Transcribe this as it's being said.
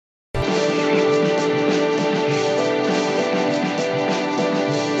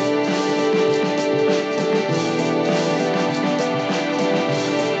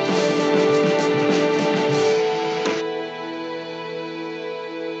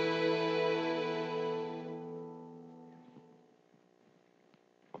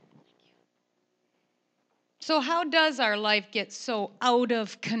So how does our life get so out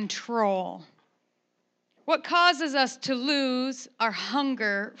of control? What causes us to lose our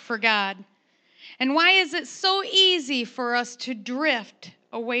hunger for God? And why is it so easy for us to drift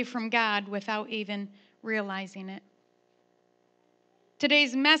away from God without even realizing it?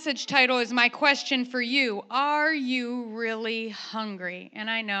 Today's message title is my question for you. Are you really hungry? And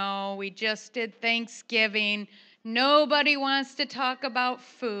I know we just did Thanksgiving. Nobody wants to talk about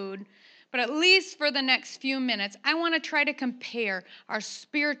food. But at least for the next few minutes, I want to try to compare our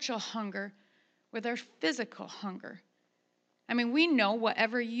spiritual hunger with our physical hunger. I mean, we know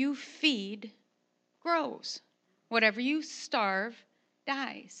whatever you feed grows. Whatever you starve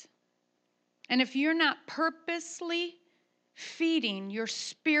dies. And if you're not purposely feeding your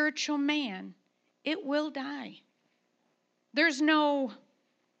spiritual man, it will die. There's no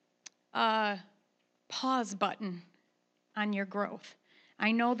pause button on your growth.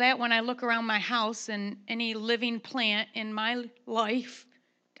 I know that when I look around my house, and any living plant in my life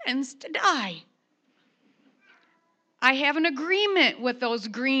tends to die. I have an agreement with those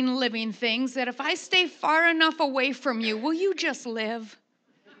green living things that if I stay far enough away from you, will you just live?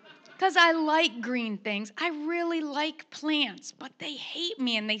 Because I like green things. I really like plants, but they hate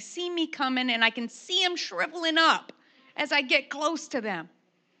me and they see me coming and I can see them shriveling up as I get close to them.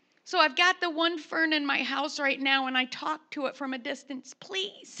 So I've got the one fern in my house right now and I talk to it from a distance.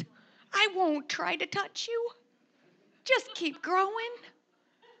 Please, I won't try to touch you. Just keep growing.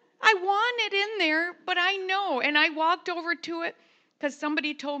 I want it in there, but I know. And I walked over to it because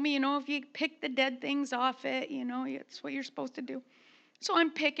somebody told me, if you pick the dead things off it, it's what you're supposed to do. So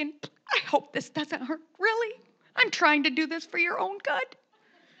I'm picking. I hope this doesn't hurt. Really? I'm trying to do this for your own good.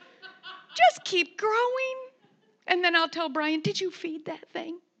 Just keep growing. And then I'll tell Brian, did you feed that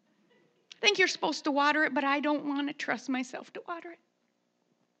thing? I think you're supposed to water it, but I don't want to trust myself to water it.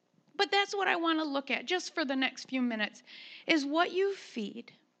 But that's what I want to look at just for the next few minutes, is what you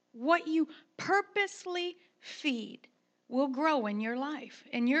feed, what you purposely feed will grow in your life.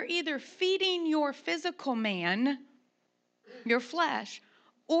 And you're either feeding your physical man, your flesh,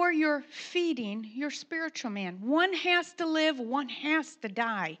 or you're feeding your spiritual man. One has to live, one has to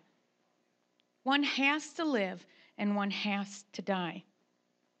die. One has to live, and one has to die.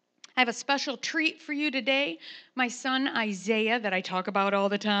 I have a special treat for you today. My son Isaiah, that I talk about all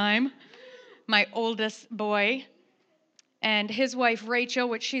the time, my oldest boy, and his wife Rachel,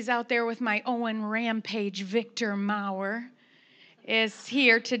 which she's out there with my Owen Rampage Victor Maurer, is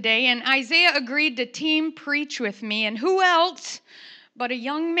here today. And Isaiah agreed to team preach with me. And who else but a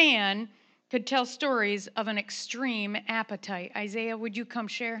young man could tell stories of an extreme appetite? Isaiah, would you come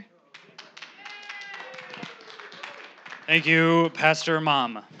share? Thank you, Pastor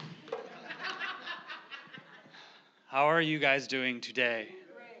Mom. How are you guys doing today?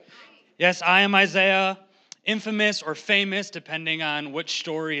 Yes, I am Isaiah, infamous or famous, depending on which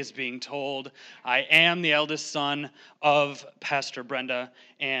story is being told. I am the eldest son of Pastor Brenda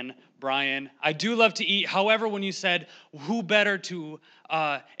and Brian. I do love to eat. However, when you said, who better to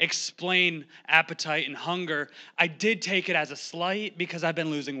explain appetite and hunger, I did take it as a slight because I've been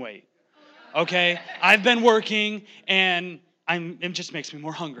losing weight. Okay? I've been working and it just makes me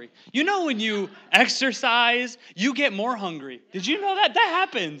more hungry. When you exercise, you get more hungry. Did you know that? That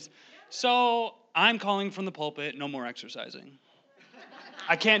happens. So I'm calling from the pulpit, no more exercising.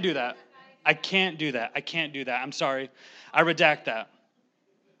 I can't do that. I can't do that. I'm sorry. I redact that.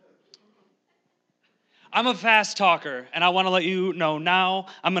 I'm a fast talker, and I want to let you know now.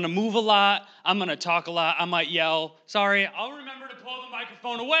 I'm going to move a lot. I'm going to talk a lot. I might yell. Sorry, I'll remember to pull the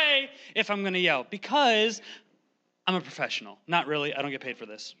microphone away if I'm going to yell, because I'm a professional. Not really. I don't get paid for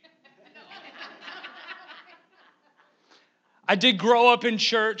this. I did grow up in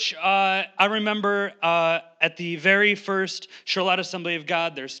church. I remember at the very first Charlotte Assembly of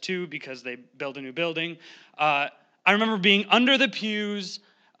God, there's two because they built a new building. I remember being under the pews,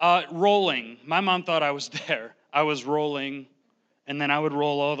 rolling. My mom thought I was there. I was rolling, and then I would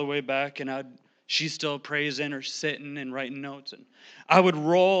roll all the way back, and she's still praising or sitting and writing notes. And I would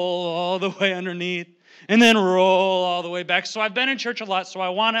roll all the way underneath and then roll all the way back. So I've been in church a lot, so I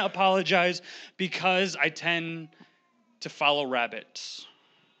want to apologize because I tend to follow rabbits.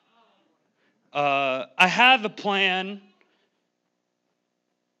 I have a plan.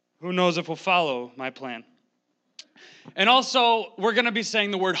 Who knows if we'll follow my plan? And also, we're going to be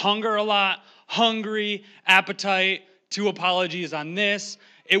saying the word hunger a lot. Hungry, appetite. 2 apologies on this.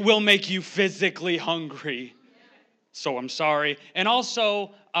 It will make you physically hungry. So I'm sorry. And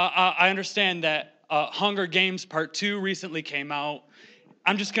also, I understand that Hunger Games Part 2 recently came out.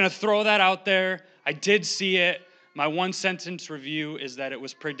 I'm just going to throw that out there. I did see it. My one sentence review is that it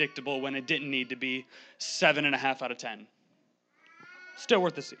was predictable when it didn't need to be. 7.5 out of 10. Still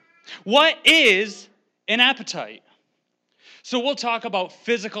worth the see. What is an appetite? So we'll talk about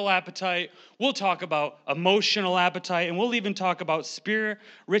physical appetite, we'll talk about emotional appetite, and we'll even talk about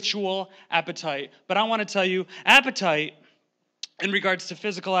spiritual appetite. But I want to tell you, appetite, in regards to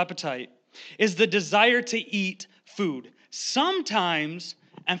physical appetite, is the desire to eat food. Sometimes,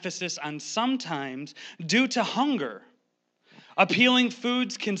 emphasis on sometimes, due to hunger. Appealing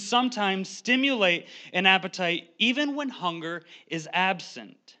foods can sometimes stimulate an appetite even when hunger is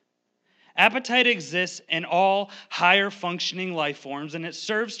absent. Appetite exists in all higher functioning life forms, and it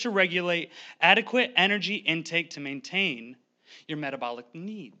serves to regulate adequate energy intake to maintain your metabolic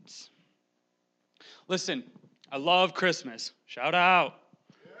needs. Listen, I love Christmas. Shout out.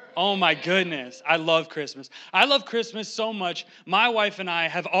 Oh my goodness, I love Christmas. I love Christmas so much, my wife and I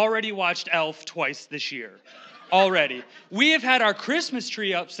have already watched Elf twice this year. Already. We have had our Christmas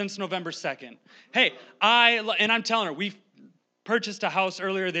tree up since November 2nd. Hey, I'm telling her, we've purchased a house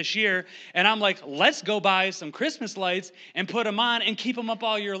earlier this year, and I'm like, let's go buy some Christmas lights and put them on and keep them up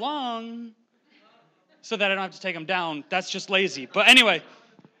all year long so that I don't have to take them down. That's just lazy. But anyway,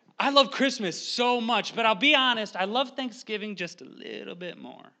 I love Christmas so much, but I'll be honest, I love Thanksgiving just a little bit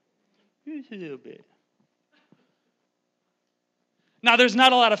more. Just a little bit. Now, there's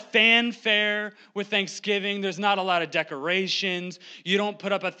not a lot of fanfare with Thanksgiving. There's not a lot of decorations. You don't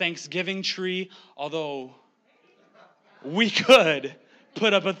put up a Thanksgiving tree, although we could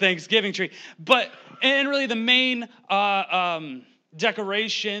put up a Thanksgiving tree. And really the main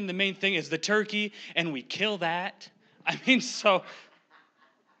decoration, the main thing is the turkey, and we kill that. I mean, so,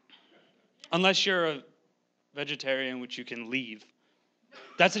 unless you're a vegetarian, which you can leave.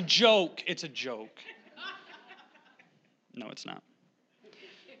 That's a joke. It's a joke. No, it's not.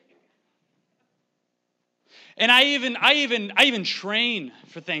 And I even train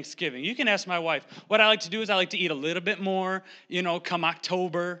for Thanksgiving. You can ask my wife. What I like to do is I like to eat a little bit more, come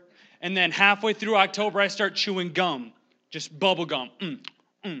October. And then halfway through October, I start chewing gum. Just bubble gum.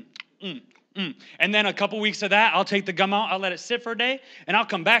 And then a couple weeks of that, I'll take the gum out, I'll let it sit for a day, and I'll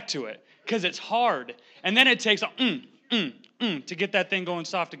come back to it. Because it's hard. And then it takes to get that thing going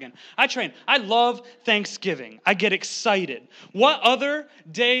soft again. I train. I love Thanksgiving. I get excited. What other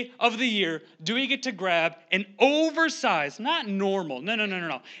day of the year do we get to grab an oversized, not normal,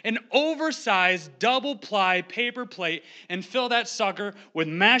 no, an oversized double-ply paper plate and fill that sucker with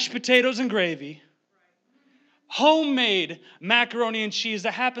mashed potatoes and gravy, homemade macaroni and cheese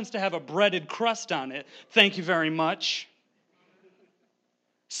that happens to have a breaded crust on it, thank you very much,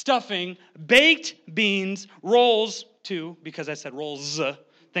 stuffing, baked beans, rolls, too, because I said rolls,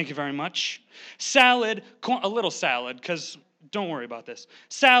 thank you very much, salad, corn, a little salad, because don't worry about this,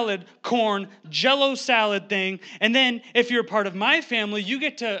 salad, corn, Jell-O salad thing, and then if you're a part of my family, you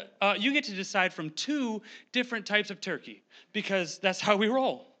get to decide from 2 different types of turkey, because that's how we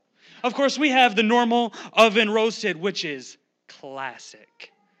roll. Of course, we have the normal oven roasted, which is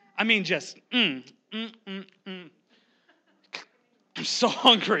classic. I mean, just, I'm so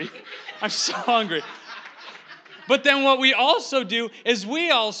hungry. I'm so hungry. But then what we also do is we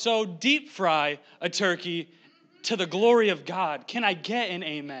also deep fry a turkey to the glory of God. Can I get an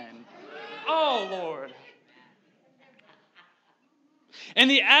amen? Oh, Lord. And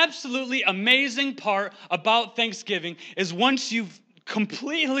the absolutely amazing part about Thanksgiving is once you've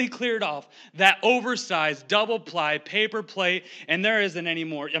completely cleared off that oversized double-ply paper plate, and there isn't any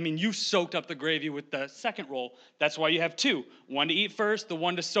more. I mean, you soaked up the gravy with the second roll. That's why you have 2. One to eat first, the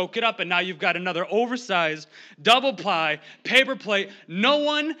one to soak it up, and now you've got another oversized double-ply paper plate. No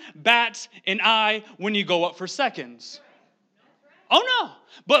one bats an eye when you go up for seconds. Oh, no.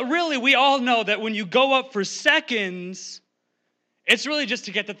 But really, we all know that when you go up for seconds, it's really just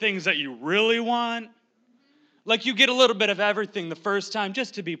to get the things that you really want. Like you get a little bit of everything the first time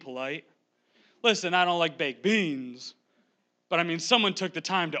just to be polite. Listen, I don't like baked beans, but I mean, someone took the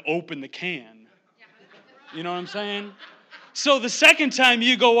time to open the can. You know what I'm saying? So the second time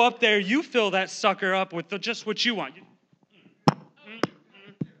you go up there, you fill that sucker up with just what you want.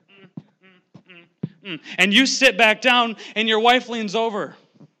 And you sit back down and your wife leans over.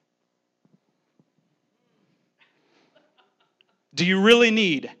 Do you really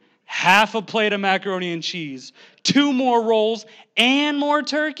need half a plate of macaroni and cheese, 2 more rolls, and more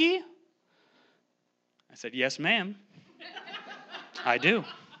turkey? I said, yes, ma'am. I do.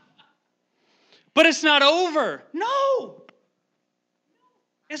 But it's not over. No.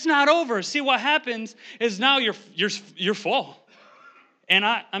 It's not over. See, what happens is now you're full. And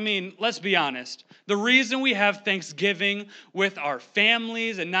I mean, let's be honest. The reason we have Thanksgiving with our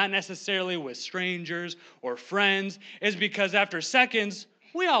families and not necessarily with strangers or friends is because after seconds,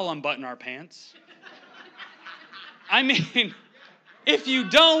 we all unbutton our pants. I mean, if you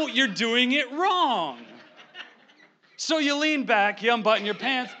don't, you're doing it wrong. So you lean back, you unbutton your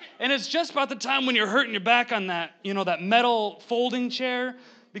pants, and it's just about the time when you're hurting your back on that, that metal folding chair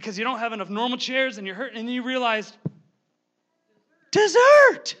because you don't have enough normal chairs and you're hurting, and you realize,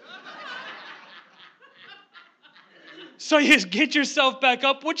 dessert! So you get yourself back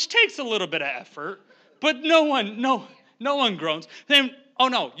up, which takes a little bit of effort, but no one groans. Then, oh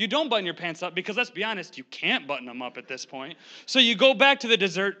no, you don't button your pants up because let's be honest, you can't button them up at this point. So you go back to the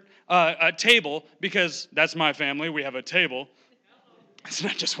dessert table because that's my family. We have a table. It's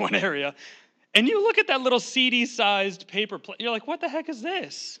not just one area. And you look at that little CD-sized paper plate. You're like, what the heck is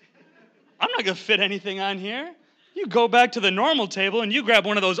this? I'm not going to fit anything on here. You go back to the normal table and you grab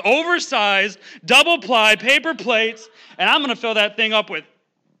one of those oversized, double-ply paper plates, and I'm going to fill that thing up with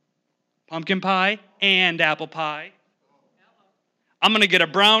pumpkin pie and apple pie. I'm going to get a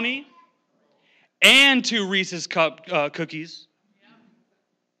brownie and 2 Reese's Cup cookies.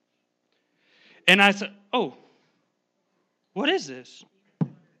 And I said, oh, what is this?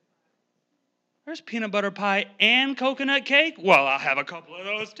 There's peanut butter pie and coconut cake? Well, I'll have a couple of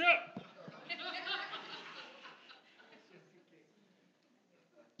those too.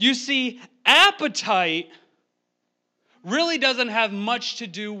 You see, appetite really doesn't have much to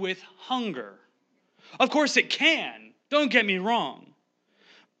do with hunger. Of course it can. Don't get me wrong.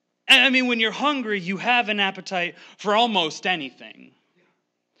 I mean, when you're hungry, you have an appetite for almost anything.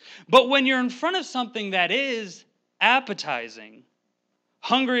 But when you're in front of something that is appetizing,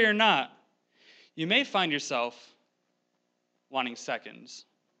 hungry or not, you may find yourself wanting seconds.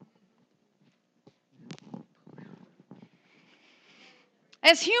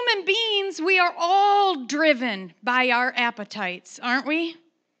 As human beings, we are all driven by our appetites, aren't we?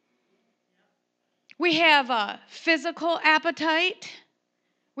 We have a physical appetite.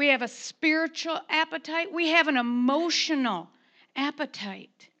 We have a spiritual appetite. We have an emotional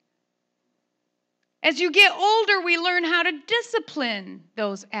appetite. As you get older, we learn how to discipline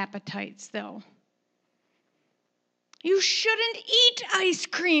those appetites, though. You shouldn't eat ice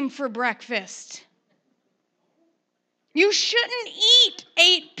cream for breakfast. You shouldn't eat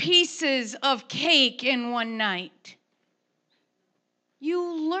 8 pieces of cake in one night.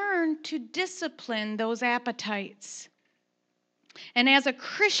 You learn to discipline those appetites. And as a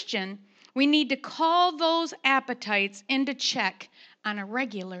Christian, we need to call those appetites into check on a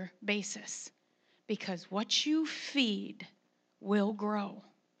regular basis. Because what you feed will grow.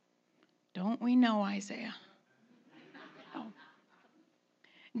 Don't we know, Isaiah? Oh.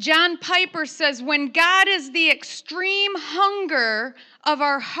 John Piper says, when God is the extreme hunger of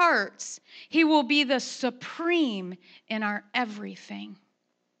our hearts, he will be the supreme in our everything.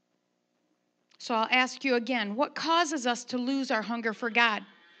 So I'll ask you again, what causes us to lose our hunger for God?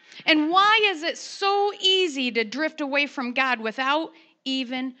 And why is it so easy to drift away from God without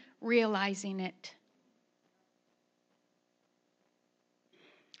even realizing it?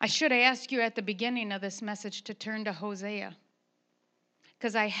 I should have asked you at the beginning of this message to turn to Hosea.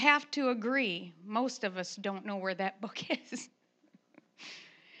 Because I have to agree, most of us don't know where that book is.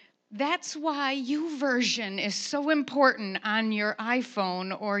 That's why YouVersion is so important on your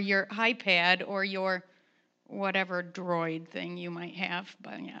iPhone or your iPad or your whatever droid thing you might have.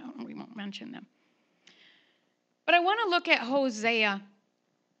 But yeah, we won't mention them. But I want to look at Hosea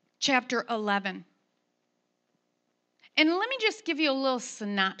chapter 11. And let me just give you a little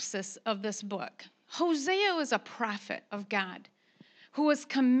synopsis of this book. Hosea was a prophet of God who was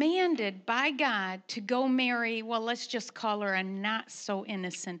commanded by God to go marry, well, let's just call her a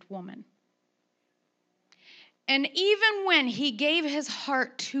not-so-innocent woman. And even when he gave his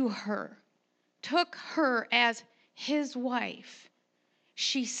heart to her, took her as his wife,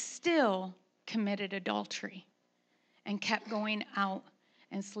 she still committed adultery and kept going out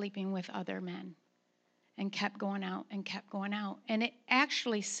and sleeping with other men. And kept going out and kept going out. And it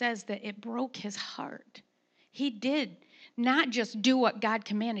actually says that it broke his heart. He did not just do what God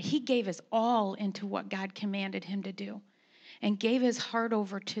commanded. He gave his all into what God commanded him to do. And gave his heart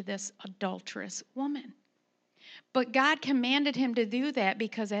over to this adulterous woman. But God commanded him to do that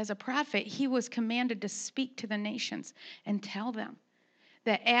because as a prophet, he was commanded to speak to the nations and tell them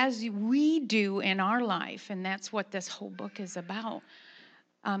that as we do in our life, and that's what this whole book is about,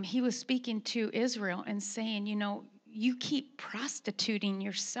 he was speaking to Israel and saying, you keep prostituting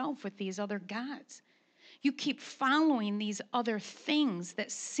yourself with these other gods. You keep following these other things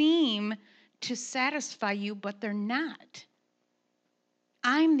that seem to satisfy you, but they're not.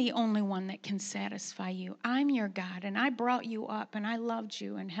 I'm the only one that can satisfy you. I'm your God, and I brought you up, and I loved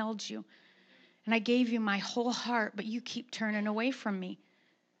you and held you, and I gave you my whole heart, but you keep turning away from me.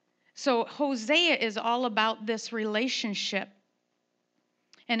 So Hosea is all about this relationship,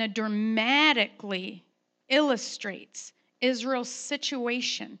 and it dramatically illustrates Israel's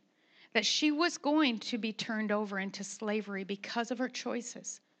situation, that she was going to be turned over into slavery because of her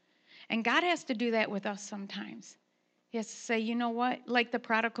choices. And God has to do that with us sometimes. He has to say, you know what? Like the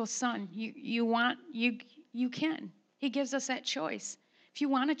prodigal son, you can. He gives us that choice. If you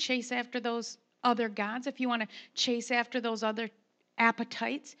want to chase after those other gods, if you want to chase after those other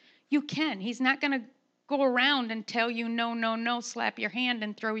appetites, you can. He's not going to go around and tell you no, no, no, slap your hand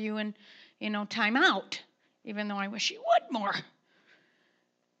and throw you in, time out, even though I wish he would more.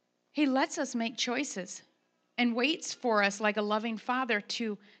 He lets us make choices and waits for us like a loving father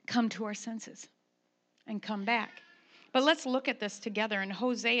to come to our senses and come back. But let's look at this together in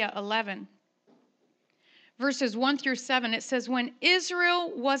Hosea 11. Verses 1 through 7, it says, when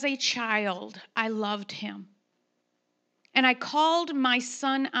Israel was a child, I loved him, and I called my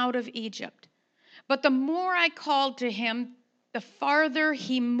son out of Egypt. But the more I called to him, the farther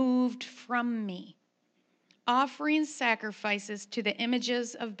he moved from me, offering sacrifices to the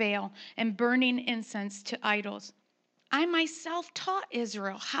images of Baal and burning incense to idols. I myself taught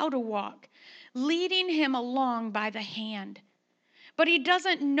Israel how to walk, leading him along by the hand. But he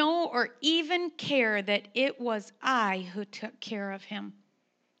doesn't know or even care that it was I who took care of him.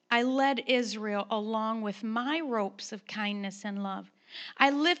 I led Israel along with my ropes of kindness and love. I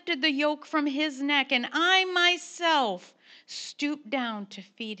lifted the yoke from his neck, and I myself stooped down to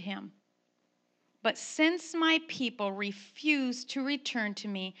feed him. But since my people refuse to return to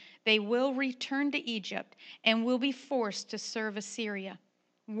me, they will return to Egypt and will be forced to serve Assyria.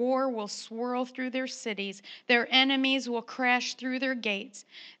 War will swirl through their cities. Their enemies will crash through their gates.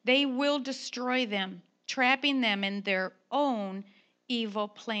 They will destroy them, trapping them in their own evil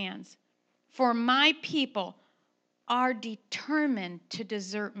plans. For my people are determined to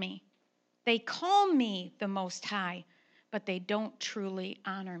desert me. They call me the Most High, but they don't truly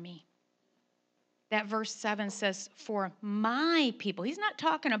honor me. That verse 7 says, for my people. He's not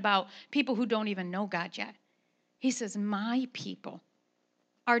talking about people who don't even know God yet. He says, my people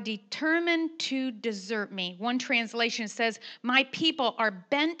are determined to desert me. One translation says, my people are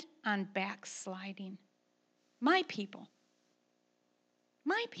bent on backsliding. My people,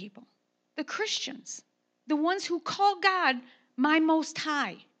 the Christians, the ones who call God my Most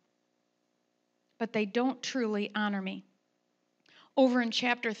High, but they don't truly honor me. Over in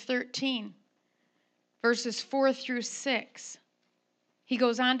chapter 13, verses 4 through 6, he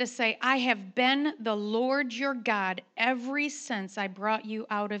goes on to say, I have been the Lord your God ever since I brought you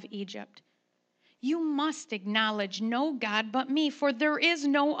out of Egypt. You must acknowledge no God but me, for there is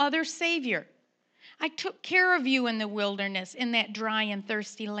no other Savior. I took care of you in the wilderness, in that dry and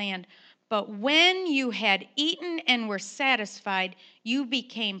thirsty land. But when you had eaten and were satisfied, you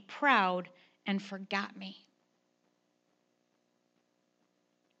became proud and forgot me.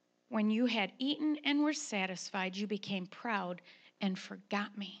 When you had eaten and were satisfied, you became proud and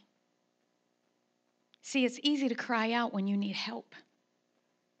forgot me. See, it's easy to cry out when you need help.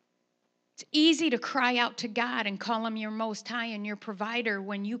 It's easy to cry out to God and call him your Most High and your provider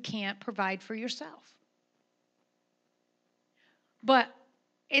when you can't provide for yourself. But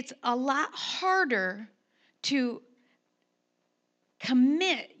it's a lot harder to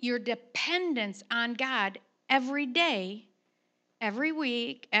commit your dependence on God every day, every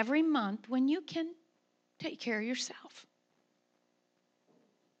week, every month when you can take care of yourself.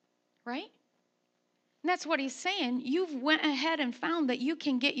 Right? And that's what he's saying. You've went ahead and found that you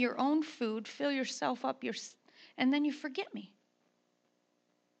can get your own food, fill yourself up, and then you forget me.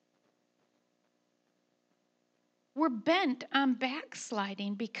 We're bent on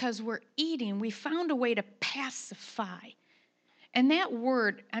backsliding because we're eating. We found a way to pacify. And that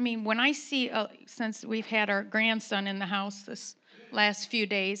word, when I see, since we've had our grandson in the house this last few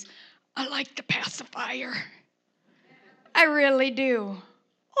days, I like the pacifier. I really do.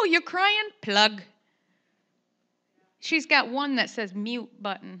 Oh, you're crying? Plug. She's got one that says mute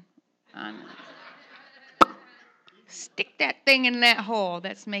button on it. Stick that thing in that hole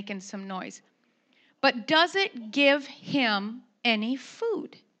that's making some noise. But does it give him any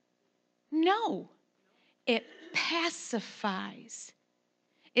food? No. It pacifies.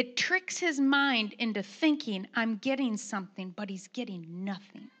 It tricks his mind into thinking, I'm getting something, but he's getting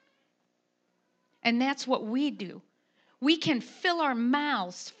nothing. And that's what we do. We can fill our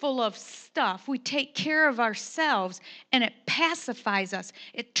mouths full of stuff. We take care of ourselves, and it pacifies us.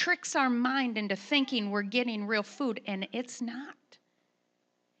 It tricks our mind into thinking we're getting real food, and it's not.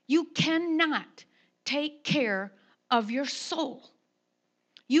 You cannot take care of your soul.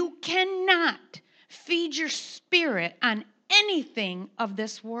 You cannot feed your spirit on anything of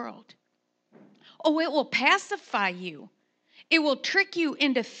this world. Oh, it will pacify you. It will trick you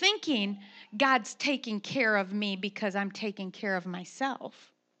into thinking God's taking care of me because I'm taking care of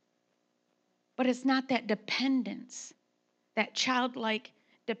myself. But it's not that dependence, that childlike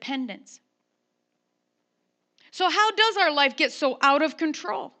dependence. So how does our life get so out of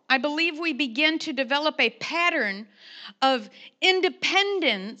control? I believe we begin to develop a pattern of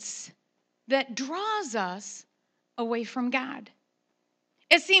independence that draws us away from God.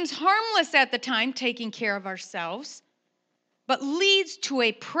 It seems harmless at the time, taking care of ourselves, but leads to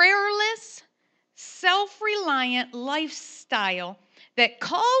a prayerless, self-reliant lifestyle that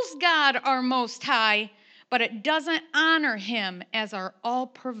calls God our Most High, but it doesn't honor Him as our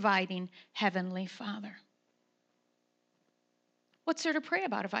all-providing Heavenly Father. What's there to pray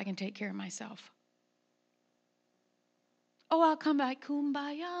about if I can take care of myself? Oh, I'll come back,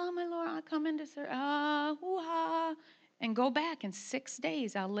 kumbaya, my Lord, I'll come into service, hoo-ha, and go back. In 6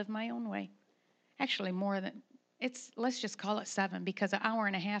 days, I'll live my own way. Actually, more than, let's just call it 7, because an hour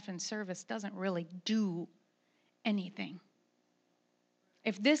and a half in service doesn't really do anything.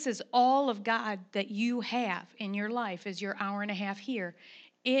 If this is all of God that you have in your life is your hour and a half here,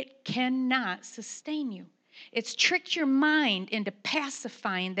 it cannot sustain you. It's tricked your mind into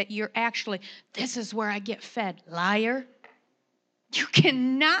pacifying that you're actually, this is where I get fed. Liar. You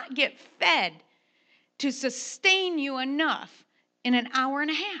cannot get fed to sustain you enough in an hour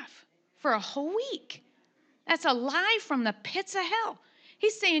and a half for a whole week. That's a lie from the pits of hell.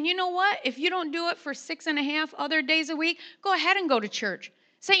 He's saying, you know what? If you don't do it for 6.5 other days a week, go ahead and go to church.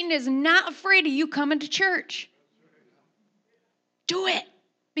 Satan is not afraid of you coming to church. Do it.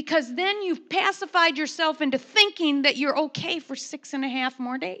 Because then you've pacified yourself into thinking that you're okay for 6.5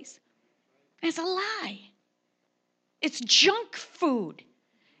 more days. That's a lie. It's junk food.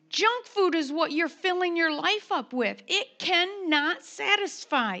 Junk food is what you're filling your life up with. It cannot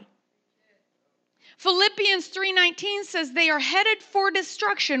satisfy. Philippians 3:19 says they are headed for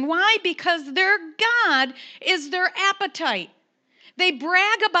destruction. Why? Because their God is their appetite. They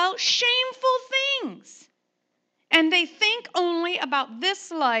brag about shameful things. And they think only about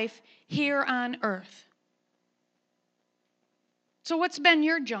this life here on earth. So what's been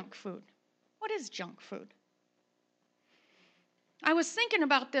your junk food? What is junk food? I was thinking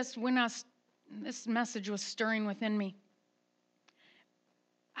about this when this message was stirring within me.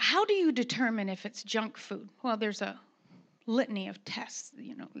 How do you determine if it's junk food? Well, there's a litany of tests.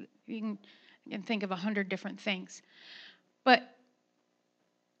 You can think of 100 different things. But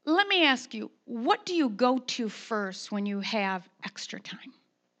let me ask you, what do you go to first when you have extra time?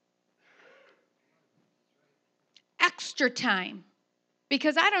 Extra time.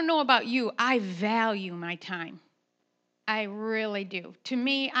 Because I don't know about you, I value my time. I really do. To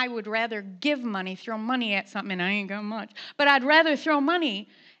me, I would rather give money, throw money at something, and I ain't got much. But I'd rather throw money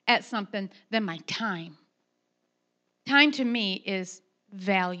at something than my time. Time to me is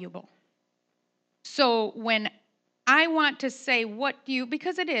valuable. So when I want to say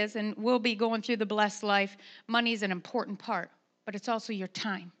because it is, and we'll be going through the blessed life, money's an important part, but it's also your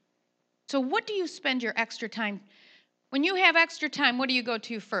time. So what do you spend your extra time? When you have extra time, what do you go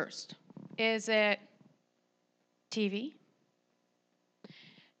to first? Is it TV?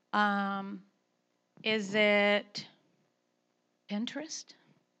 Is it Pinterest?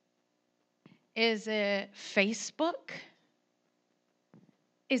 Is it Facebook?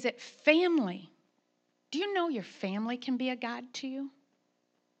 Is it family? Do you know your family can be a god to you?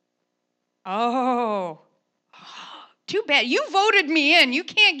 Oh, too bad. You voted me in. You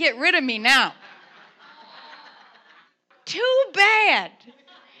can't get rid of me now. Too bad.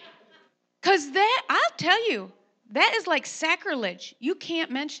 Because I'll tell you, that is like sacrilege. You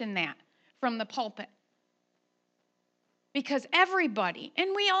can't mention that from the pulpit. Because everybody,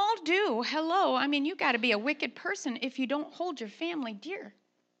 and we all do, you got to be a wicked person if you don't hold your family dear.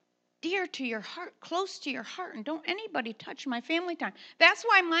 Dear to your heart, close to your heart, and don't anybody touch my family time. That's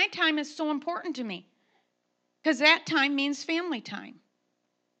why my time is so important to me, because that time means family time.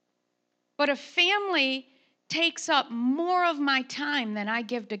 But if family takes up more of my time than I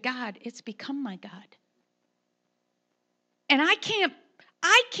give to God, it's become my God. And I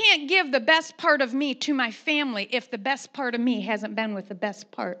can't give the best part of me to my family if the best part of me hasn't been with the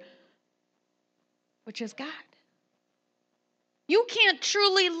best part, which is God. You can't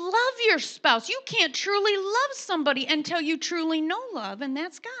truly love your spouse. You can't truly love somebody until you truly know love, and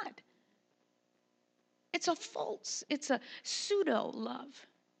that's God. It's a pseudo love.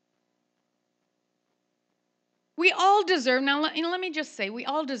 We all deserve, now let me just say, we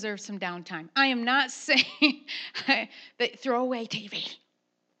all deserve some downtime. I am not saying that throw away TV.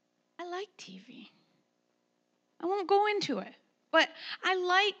 I like TV. I won't go into it. But I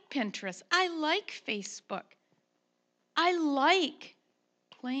like Pinterest. I like Facebook. I like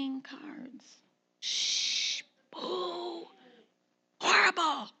playing cards. Shh, boo,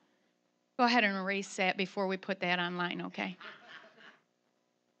 horrible. Go ahead and erase that before we put that online, okay?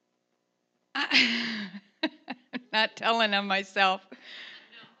 I'm not telling them myself.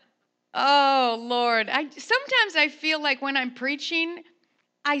 Oh, Lord. Sometimes I feel like when I'm preaching,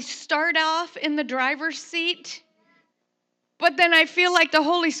 I start off in the driver's seat, but then I feel like the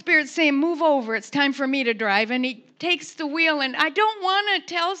Holy Spirit's saying, move over. It's time for me to drive. And he takes the wheel. And I don't want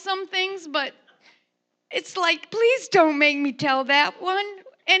to tell some things, but it's like, please don't make me tell that one.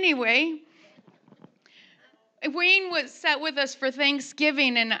 Anyway, Wayne was sat with us for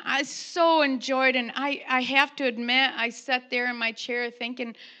Thanksgiving, and I so enjoyed, and I have to admit, I sat there in my chair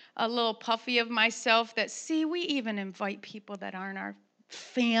thinking a little puffy of myself that, see, we even invite people that aren't our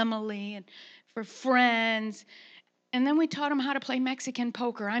family and for friends. And then we taught them how to play Mexican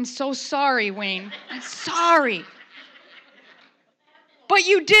poker. I'm so sorry, Wayne. I'm sorry. But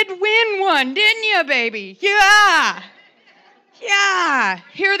you did win one, didn't you, baby? Yeah. Yeah.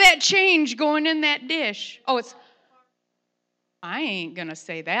 Hear that change going in that dish. Oh, I ain't going to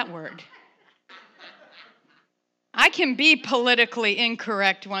say that word. I can be politically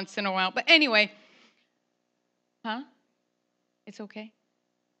incorrect once in a while. But anyway. Huh? It's okay?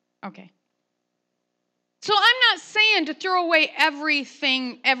 Okay. So I'm not saying to throw away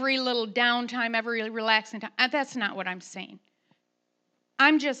everything, every little downtime, every relaxing time. That's not what I'm saying.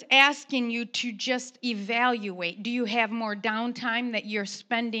 I'm just asking you to just evaluate. Do you have more downtime that you're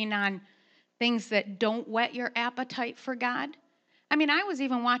spending on things that don't whet your appetite for God? I mean, I was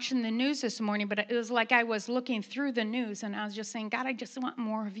even watching the news this morning, but it was like I was looking through the news and I was just saying, God, I just want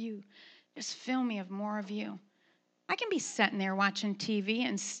more of you. Just fill me of more of you. I can be sitting there watching TV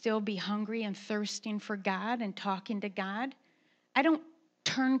and still be hungry and thirsting for God and talking to God. I don't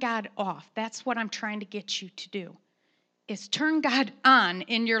turn God off. That's what I'm trying to get you to do, is turn God on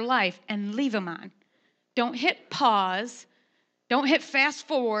in your life and leave him on. Don't hit pause. Don't hit fast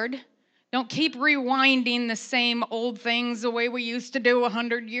forward. Don't keep rewinding the same old things the way we used to do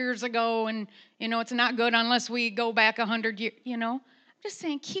 100 years ago. And, it's not good unless we go back 100 years, I'm just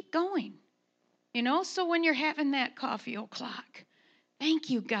saying, keep going. So when you're having that coffee o'clock, thank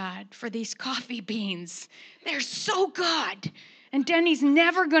you, God, for these coffee beans. They're so good. And Denny's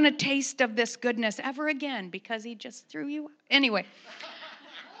never going to taste of this goodness ever again because he just threw you out. Anyway.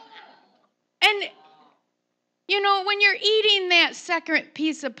 And, when you're eating that second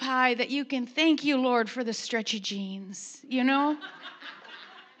piece of pie that you can thank you, Lord, for the stretchy jeans,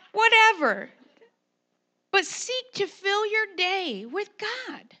 whatever. But seek to fill your day with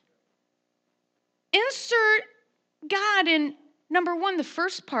God. Insert God in, number one, the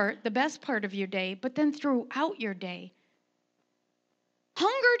first part, the best part of your day, but then throughout your day.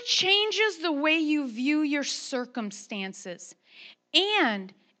 Hunger changes the way you view your circumstances,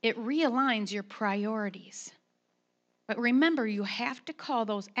 and it realigns your priorities. But remember, you have to call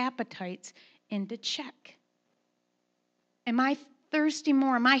those appetites into check. Am I thirsty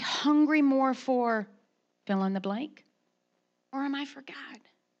more? Am I hungry more for fill in the blank? Or am I for God?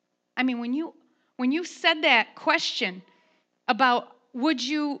 I mean, when you said that question about would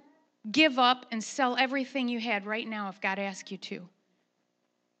you give up and sell everything you had right now if God asked you to?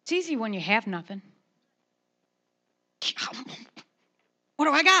 It's easy when you have nothing. What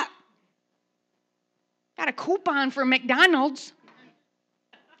do I got? Got a coupon for McDonald's.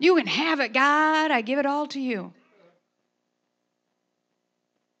 You can have it, God. I give it all to you.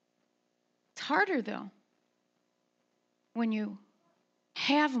 It's harder, though, when you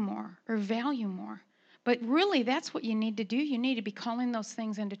have more or value more. But really, that's what you need to do. You need to be calling those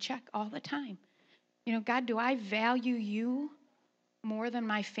things into check all the time. God, do I value you more than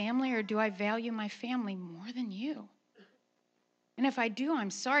my family, or do I value my family more than you? And if I do,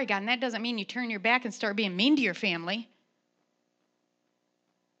 I'm sorry, God. And that doesn't mean you turn your back and start being mean to your family.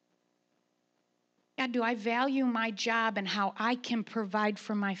 God, do I value my job and how I can provide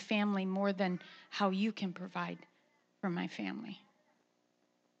for my family more than how you can provide for my family?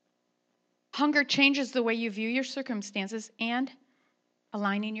 Hunger changes the way you view your circumstances and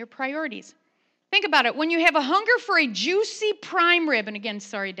aligning your priorities. Think about it. When you have a hunger for a juicy prime rib, and again,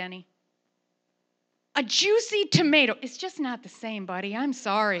 sorry, Denny, a juicy tomato, it's just not the same, buddy. I'm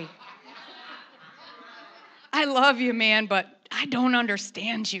sorry. I love you, man, but I don't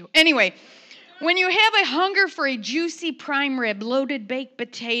understand you. Anyway, when you have a hunger for a juicy prime rib, loaded baked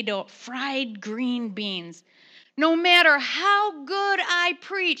potato, fried green beans, No matter how good I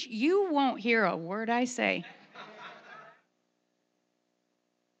preach, you won't hear a word I say.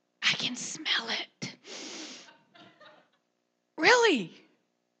 I can smell it. Really?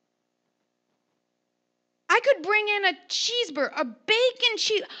 I could bring in a cheeseburger, a bacon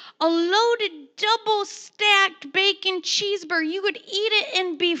cheese, a loaded double-stacked bacon cheeseburger. You could eat it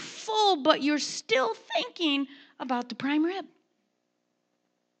and be full, but you're still thinking about the prime rib.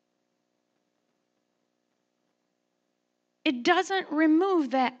 It doesn't remove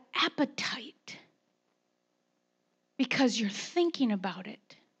that appetite because you're thinking about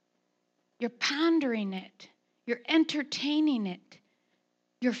it. You're pondering it. You're entertaining it.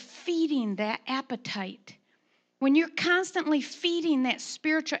 You're feeding that appetite. When you're constantly feeding that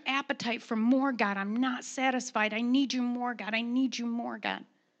spiritual appetite for more, God, I'm not satisfied. I need you more, God. I need you more, God.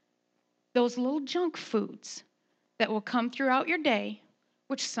 Those little junk foods that will come throughout your day,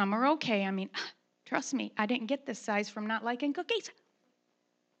 which some are okay. I mean, trust me, I didn't get this size from not liking cookies.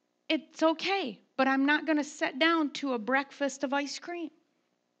 It's okay, but I'm not going to sit down to a breakfast of ice cream.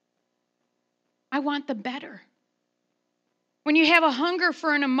 I want the better. When you have a hunger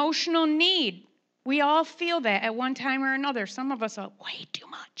for an emotional need, we all feel that at one time or another. Some of us are way too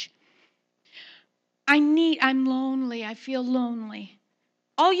much. I'm lonely. I feel lonely.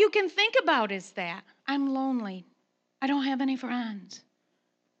 All you can think about is that. I'm lonely. I don't have any friends.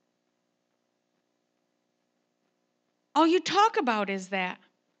 All you talk about is that.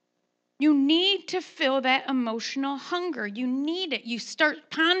 You need to fill that emotional hunger. You need it. You start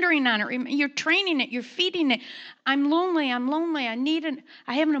pondering on it. You're training it. You're feeding it. I'm lonely. I'm lonely.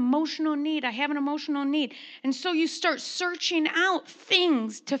 I have an emotional need. I have an emotional need. And so you start searching out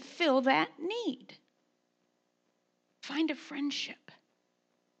things to fill that need. Find a friendship.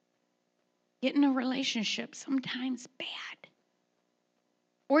 Get in a relationship, sometimes bad.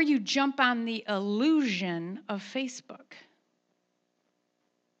 Or you jump on the illusion of Facebook.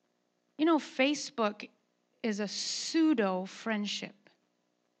 You know, Facebook is a pseudo friendship.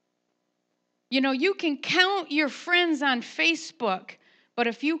 You know, you can count your friends on Facebook, but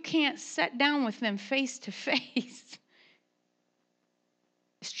if you can't sit down with them face to face,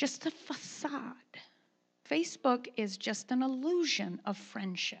 it's just a facade. Facebook is just an illusion of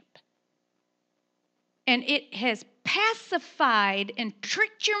friendship. And it has pacified and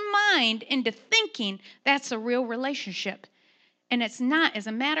tricked your mind into thinking that's a real relationship. And it's not. As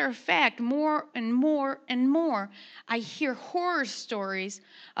a matter of fact, more and more and more, I hear horror stories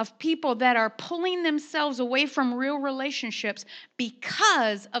of people that are pulling themselves away from real relationships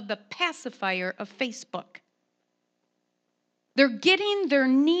because of the pacifier of Facebook. They're getting their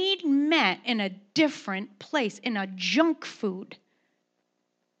need met in a different place, in a junk food,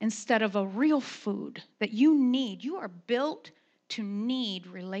 instead of a real food that you need. You are built to need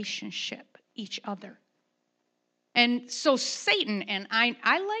relationship, each other. And so Satan, and I like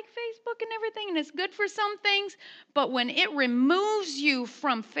Facebook and everything, and it's good for some things, but when it removes you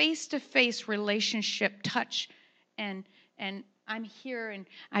from face-to-face relationship touch, and I'm here and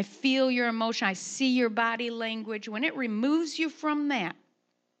I feel your emotion, I see your body language, when it removes you from that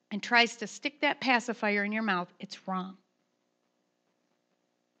and tries to stick that pacifier in your mouth, it's wrong.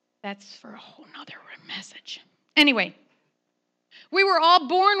 That's for a whole nother message. Anyway. We were all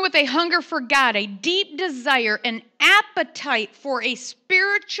born with a hunger for God, a deep desire, an appetite for a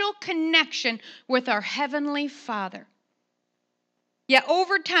spiritual connection with our Heavenly Father. Yet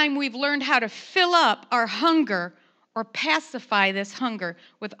over time, we've learned how to fill up our hunger or pacify this hunger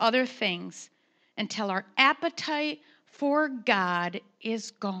with other things until our appetite for God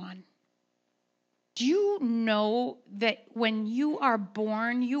is gone. Do you know that when you are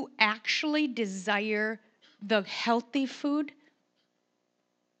born, you actually desire the healthy food?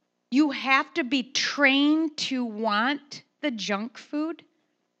 You have to be trained to want the junk food.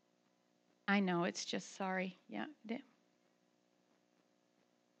 I know, it's just sorry. Yeah.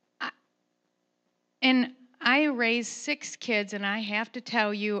 And I raised 6 kids, and I have to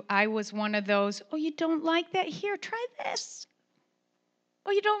tell you, I was one of those, oh, you don't like that? Here, try this.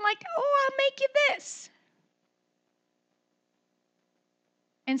 Oh, you don't like that? Oh, I'll make you this.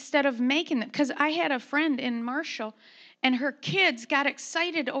 Instead of making them, because I had a friend in Marshall, and her kids got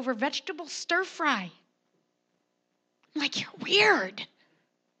excited over vegetable stir fry. I'm like, you're weird.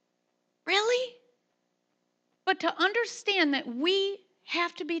 Really? But to understand that we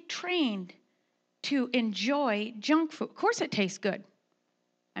have to be trained to enjoy junk food. Of course it tastes good.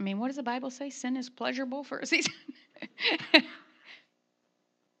 I mean, what does the Bible say? Sin is pleasurable for a season.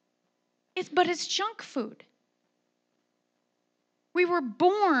 But it's junk food. We were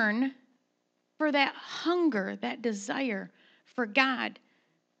born for that hunger, that desire for God.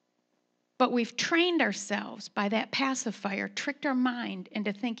 But we've trained ourselves by that pacifier, tricked our mind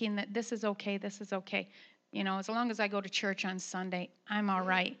into thinking that this is okay, this is okay. You know, as long as I go to church on Sunday, I'm all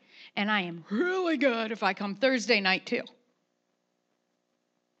right. And I am really good if I come Thursday night too.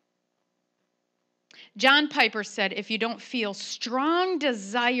 John Piper said, if you don't feel strong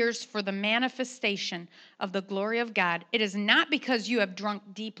desires for the manifestation of the glory of God, it is not because you have drunk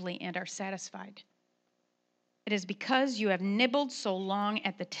deeply and are satisfied. It is because you have nibbled so long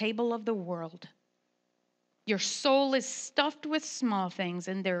at the table of the world. Your soul is stuffed with small things,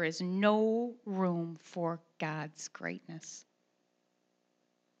 and there is no room for God's greatness.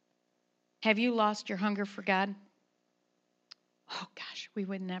 Have you lost your hunger for God? Oh gosh, we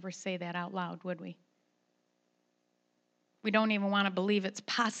would never say that out loud, would we? We don't even want to believe it's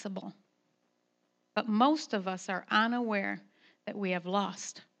possible. But most of us are unaware that we have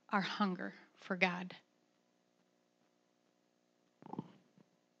lost our hunger for God.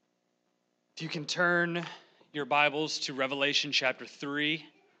 If you can turn your Bibles to Revelation chapter 3.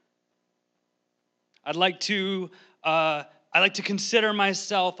 I'd like to consider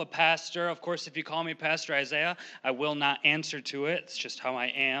myself a pastor. Of course, if you call me Pastor Isaiah, I will not answer to it. It's just how I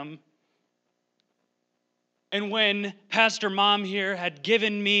am. And when Pastor Mom here had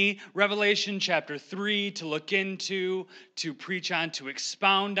given me Revelation chapter 3 to look into, to preach on, to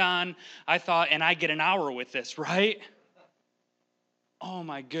expound on, I thought, and I get an hour with this, right? Oh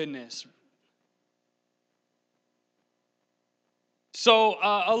my goodness. So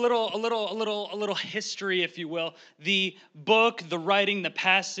a little history, if you will. The book, the writing, the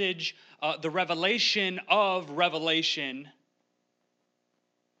passage, the revelation of Revelation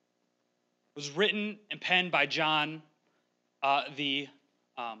was written and penned by John, the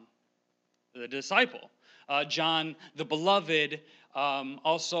disciple. John, the beloved,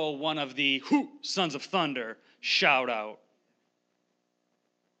 also one of the sons of thunder, shout out.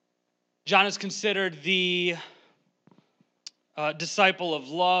 John is considered the disciple of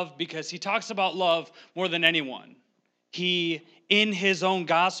love because he talks about love more than anyone. He, in his own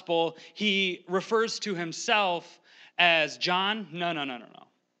gospel, he refers to himself as John. No.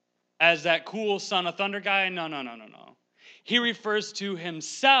 As that cool son of thunder guy. No. He refers to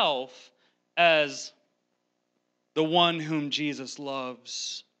himself as the one whom Jesus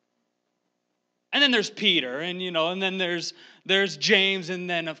loves. And then there's Peter, and then there's James, and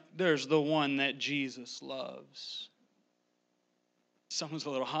then there's the one that Jesus loves. Someone's a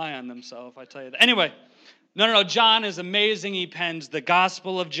little high on themselves, I tell you that. Anyway, no. John is amazing. He pens the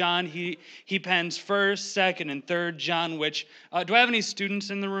Gospel of John. He pens 1st, 2nd, and 3rd John, which, do I have any students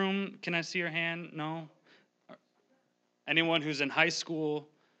in the room? Can I see your hand? No? Anyone who's in high school,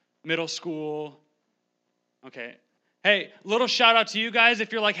 middle school? Okay. Hey, little shout out to you guys.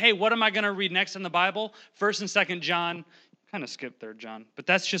 If you're like, hey, what am I going to read next in the Bible? 1st and 2nd John. Kind of skipped 3rd John, but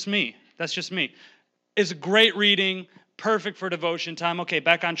that's just me. It's a great reading. Perfect for devotion time. Okay,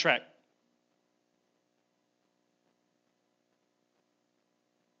 back on track.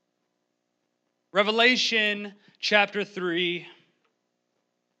 Revelation chapter 3,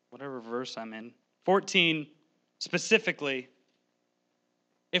 whatever verse I'm in, 14 specifically.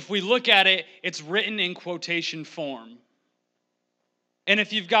 If we look at it, it's written in quotation form. And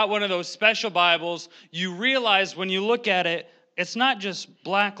if you've got one of those special Bibles, you realize when you look at it, it's not just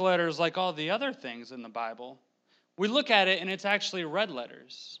black letters like all the other things in the Bible. We look at it and it's actually red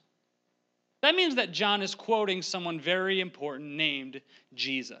letters. That means that John is quoting someone very important named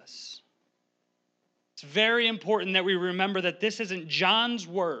Jesus. It's very important that we remember that this isn't John's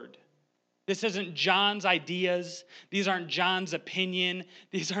word. This isn't John's ideas. These aren't John's opinion.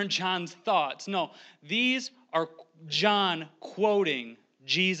 These aren't John's thoughts. No, these are John quoting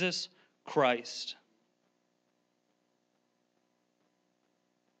Jesus Christ.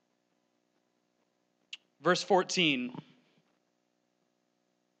 Verse 14.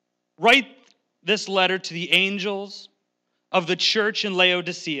 Write this letter to the angels of the church in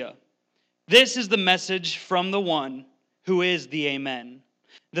Laodicea. This is the message from the one who is the Amen,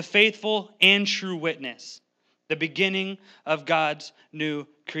 the faithful and true witness, the beginning of God's new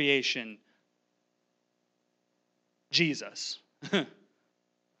creation. Jesus.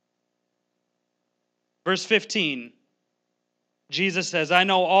 Verse 15. Jesus says, I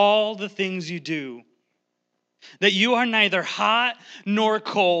know all the things you do, that you are neither hot nor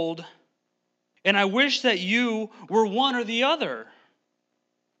cold, and I wish that you were one or the other.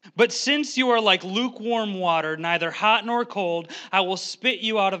 But since you are like lukewarm water, neither hot nor cold, I will spit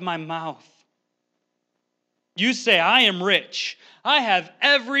you out of my mouth. You say, I am rich. I have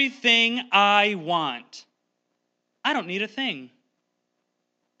everything I want. I don't need a thing.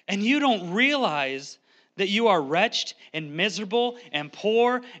 And you don't realize that you are wretched and miserable and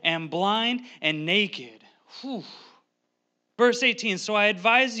poor and blind and naked. Whew. Verse 18, so I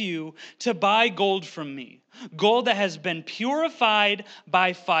advise you to buy gold from me, gold that has been purified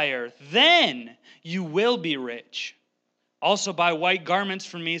by fire. Then you will be rich. Also buy white garments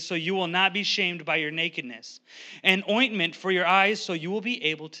from me so you will not be shamed by your nakedness, and ointment for your eyes so you will be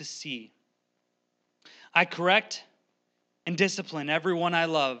able to see. I correct and discipline everyone I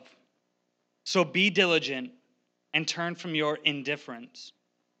love. So be diligent and turn from your indifference.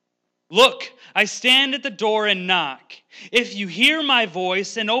 Look, I stand at the door and knock. If you hear my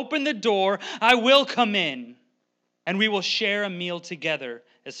voice and open the door, I will come in, and we will share a meal together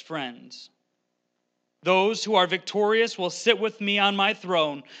as friends. Those who are victorious will sit with me on my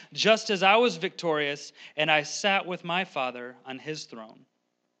throne, just as I was victorious, and I sat with my Father on his throne.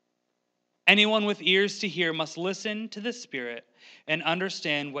 Anyone with ears to hear must listen to the Spirit and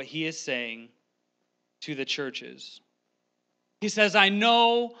understand what he is saying to the churches. He says, I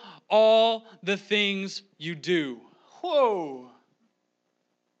know all the things you do. Whoa.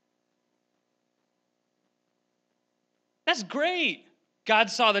 That's great. God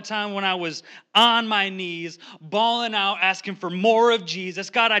saw the time when I was on my knees, bawling out, asking for more of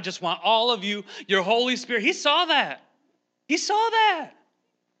Jesus. God, I just want all of you, your Holy Spirit. He saw that. He saw that.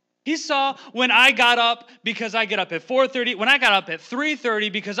 He saw when I got up, because I get up at 4:30, when I got up at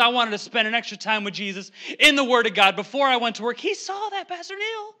 3:30 because I wanted to spend an extra time with Jesus in the Word of God before I went to work. He saw that, Pastor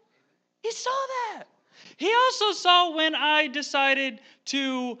Neil. He saw that. He also saw when I decided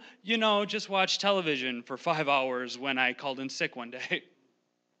to, just watch television for 5 hours when I called in sick one day.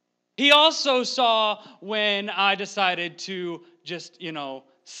 He also saw when I decided to just,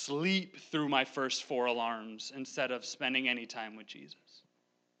 sleep through my first 4 alarms instead of spending any time with Jesus.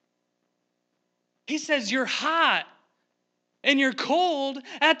 He says you're hot and you're cold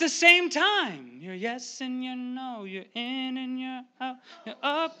at the same time. You're yes and you're no. You're in and you're out. You're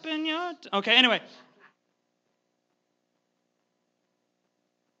up and you're... Okay, anyway.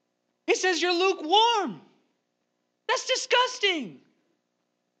 He says you're lukewarm. That's disgusting.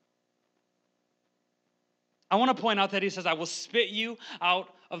 I want to point out that he says, I will spit you out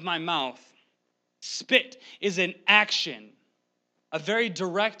of my mouth. Spit is an action, a very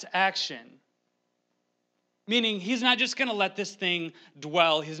direct action. Meaning he's not just going to let this thing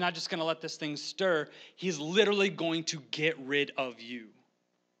dwell. He's not just going to let this thing stir. He's literally going to get rid of you.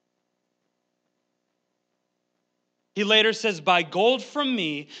 He later says, buy gold from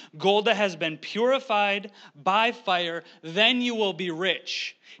me, gold that has been purified by fire, then you will be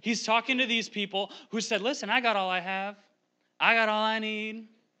rich. He's talking to these people who said, listen, I got all I have. I got all I need.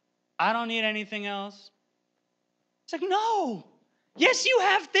 I don't need anything else. It's like, no. Yes, you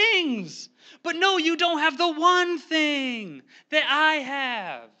have things. But no, you don't have the one thing that I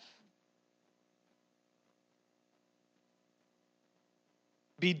have.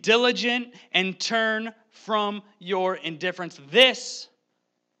 Be diligent and turn from your indifference. This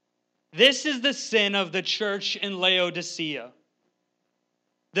is the sin of the church in Laodicea.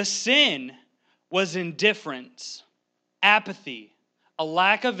 The sin was indifference, apathy, a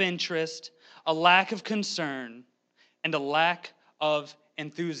lack of interest, a lack of concern, and a lack of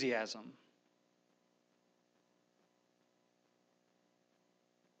enthusiasm.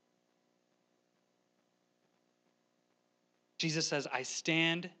 Jesus says, I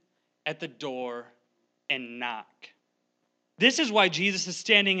stand at the door and knock. This is why Jesus is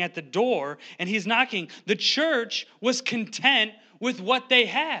standing at the door and he's knocking. The church was content with what they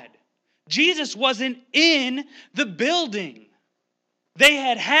had. Jesus wasn't in the building. They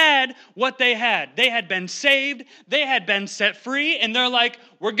had what they had. They had been saved. They had been set free. And they're like,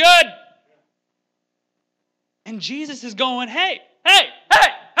 we're good. And Jesus is going, hey.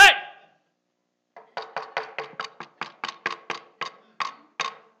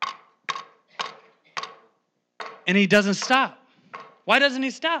 And he doesn't stop. Why doesn't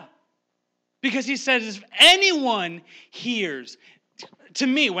he stop? Because he says, if anyone hears, to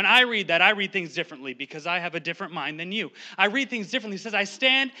me, when I read that, I read things differently because I have a different mind than you. I read things differently. He says, I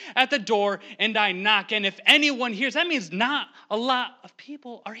stand at the door and I knock. And if anyone hears, that means not a lot of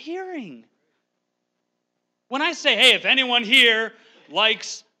people are hearing. When I say, hey, if anyone here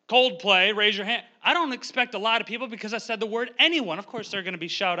likes Coldplay, raise your hand. I don't expect a lot of people because I said the word anyone. Of course, they're going to be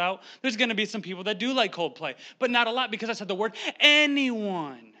shout out. There's going to be some people that do like Coldplay, but not a lot because I said the word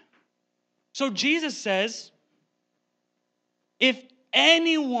anyone. So Jesus says, if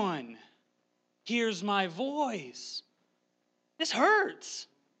anyone hears my voice, this hurts.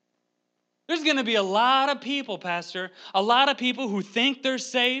 There's going to be a lot of people, Pastor, a lot of people who think they're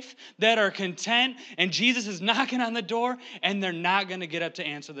safe, that are content, and Jesus is knocking on the door, and they're not going to get up to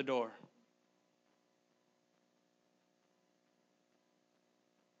answer the door.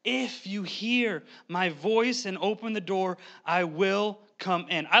 If you hear my voice and open the door, I will come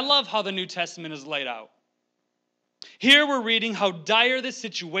in. I love how the New Testament is laid out. Here we're reading how dire the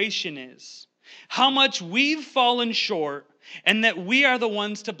situation is, how much we've fallen short, and that we are the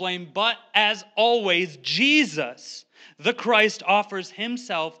ones to blame. But as always, Jesus, the Christ, offers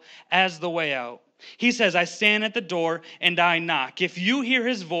himself as the way out. He says, I stand at the door and I knock. If you hear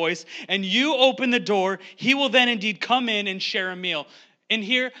his voice and you open the door, he will then indeed come in and share a meal. And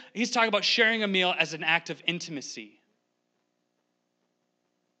here, he's talking about sharing a meal as an act of intimacy.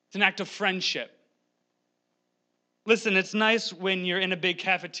 It's an act of friendship. Listen, it's nice when you're in a big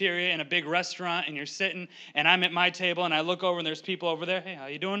cafeteria in a big restaurant and you're sitting and I'm at my table and I look over and there's people over there, hey, how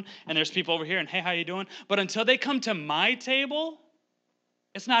you doing? And there's people over here and hey, how you doing? But until they come to my table,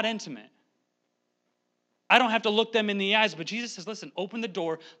 it's not intimate. I don't have to look them in the eyes, but Jesus says, listen, open the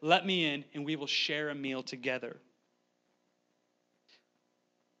door, let me in, and we will share a meal together.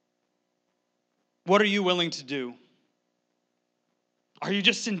 What are you willing to do? Are you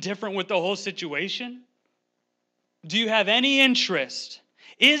just indifferent with the whole situation? Do you have any interest?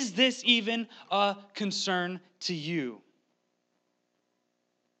 Is this even a concern to you?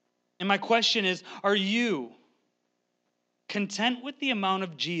 And my question is, are you content with the amount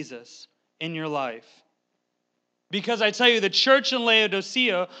of Jesus in your life? Because I tell you, the church in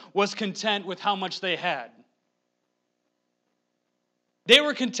Laodicea was content with how much they had. They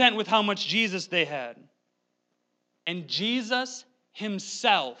were content with how much Jesus they had. And Jesus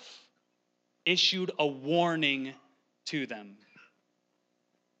himself issued a warning to them.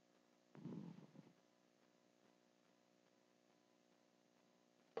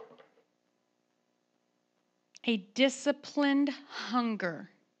 A disciplined hunger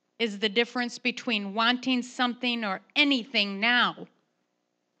is the difference between wanting something or anything now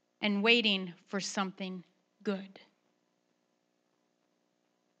and waiting for something good.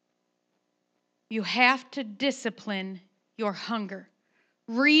 You have to discipline your hunger.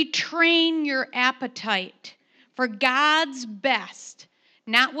 Retrain your appetite for God's best,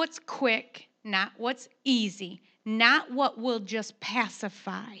 not what's quick, not what's easy, not what will just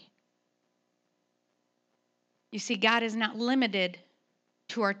pacify. You see, God is not limited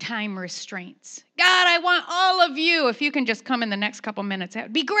to our time restraints. God, I want all of you. If you can just come in the next couple minutes, that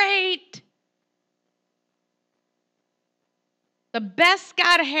would be great. The best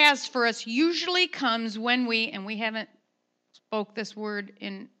God has for us usually comes when we, and we haven't spoke this word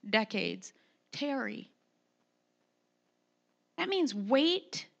in decades, tarry. That means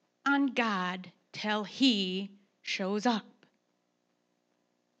wait on God till he shows up.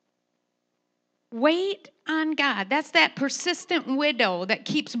 Wait on God. That's that persistent widow that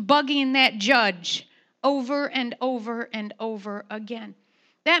keeps bugging that judge over and over and over again.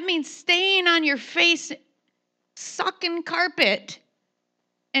 That means staying on your face, sucking carpet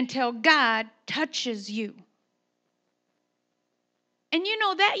until God touches you. And you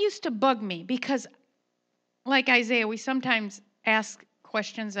know, that used to bug me because, like Isaiah, we sometimes ask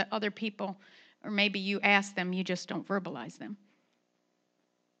questions that other people, or maybe you ask them, you just don't verbalize them.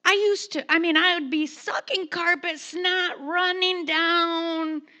 I would be sucking carpet, snot running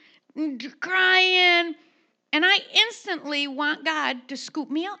down, crying, and I instantly want God to scoop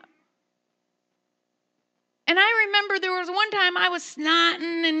me up. And I remember there was one time I was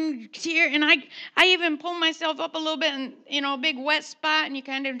snotting and tear, and I even pulled myself up a little bit, and a big wet spot, and you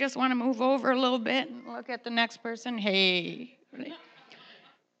kind of just want to move over a little bit and look at the next person. Hey. And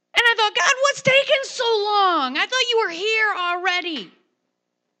I thought, God, what's taking so long? I thought you were here already.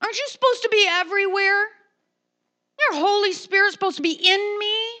 Aren't you supposed to be everywhere? Your Holy Spirit's supposed to be in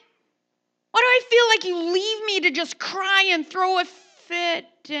me. Why do I feel like you leave me to just cry and throw a fit?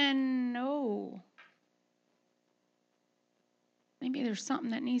 And no. Maybe there's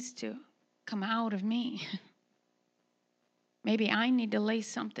something that needs to come out of me. Maybe I need to lay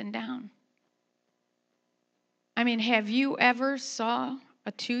something down. Have you ever saw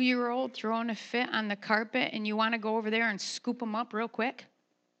a 2-year-old throwing a fit on the carpet and you want to go over there and scoop them up real quick?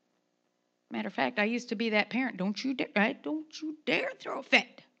 Matter of fact, I used to be that parent. Don't you dare throw a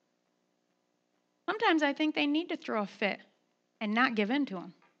fit. Sometimes I think they need to throw a fit and not give in to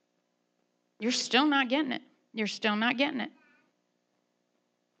them. You're still not getting it. You're still not getting it.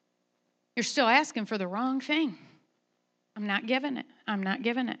 You're still asking for the wrong thing. I'm not giving it. I'm not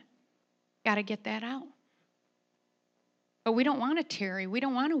giving it. Got to get that out. But we don't want to tarry. We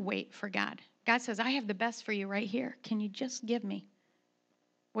don't want to wait for God. God says, I have the best for you right here. Can you just give me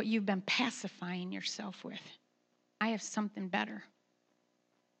what you've been pacifying yourself with? I have something better.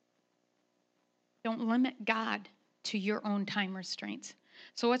 Don't limit God to your own time restraints.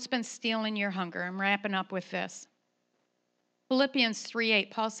 So what's been stealing your hunger? I'm wrapping up with this. Philippians 3:8,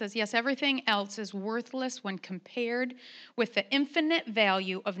 Paul says, yes, everything else is worthless when compared with the infinite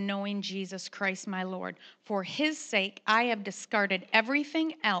value of knowing Jesus Christ, my Lord. For his sake, I have discarded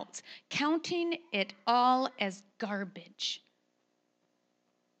everything else, counting it all as garbage,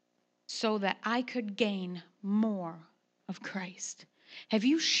 so that I could gain more of Christ. Have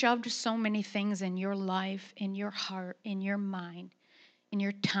you shoved so many things in your life, in your heart, in your mind, in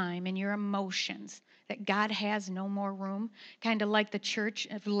your time, in your emotions, that God has no more room? Kind of like the church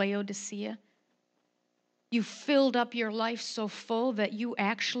of Laodicea. You filled up your life so full that you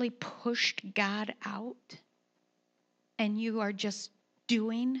actually pushed God out, and you are just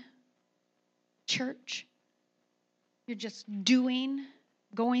doing church. You're just doing,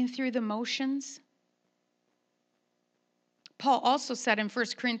 going through the motions. Paul also said in 1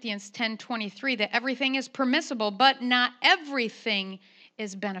 Corinthians 10:23 that everything is permissible, but not everything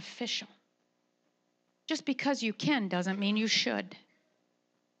is beneficial. Just because you can doesn't mean you should.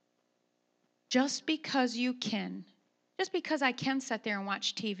 Just because you can, just because I can sit there and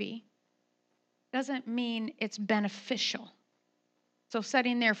watch TV, doesn't mean it's beneficial. So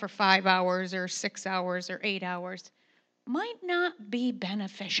sitting there for 5 hours or 6 hours or 8 hours might not be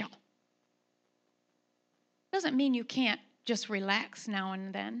beneficial. Doesn't mean you can't just relax now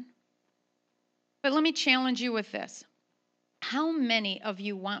and then. But let me challenge you with this. How many of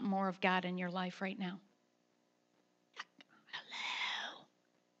you want more of God in your life right now? Hello.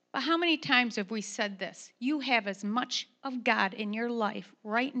 But how many times have we said this? You have as much of God in your life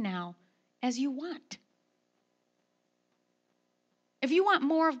right now as you want. If you want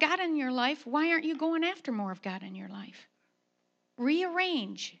more of God in your life, why aren't you going after more of God in your life?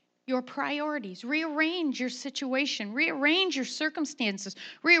 Rearrange your priorities. Rearrange your situation. Rearrange your circumstances.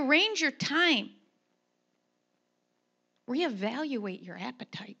 Rearrange your time. Reevaluate your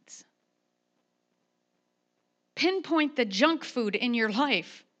appetites. Pinpoint the junk food in your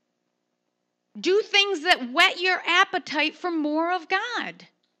life. Do things that whet your appetite for more of God.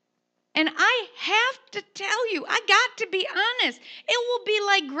 And I have to tell you, I got to be honest, it will be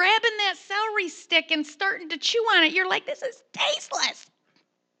like grabbing that celery stick and starting to chew on it. You're like, this is tasteless.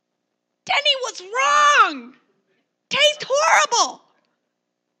 Denny was wrong. Tastes horrible.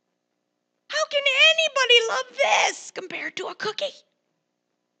 How can anybody love this compared to a cookie?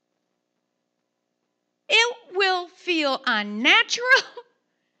 It will feel unnatural.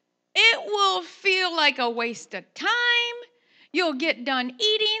 It will feel like a waste of time. You'll get done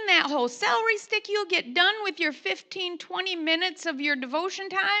eating that whole celery stick. You'll get done with your 15, 20 minutes of your devotion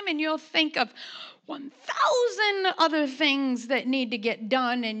time, and you'll think of 1,000 other things that need to get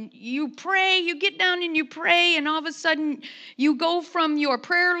done. And you pray, you get down and you pray, and all of a sudden you go from your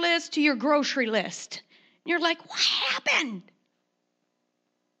prayer list to your grocery list. You're like, what happened?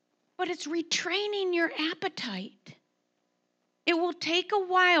 But it's retraining your appetite. It will take a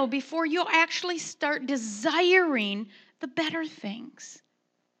while before you'll actually start desiring the better things,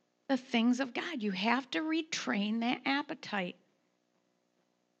 the things of God. You have to retrain that appetite.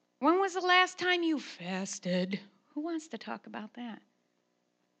 When was the last time you fasted? Who wants to talk about that?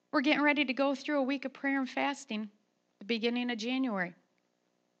 We're getting ready to go through a week of prayer and fasting, the beginning of January.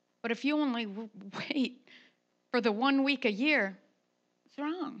 But if you only wait for the 1 week a year, it's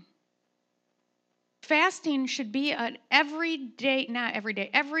wrong. Fasting should be an a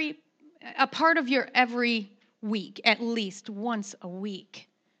part of your every week, at least once a week.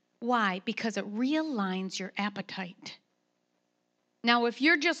 Why? Because it realigns your appetite. Now, if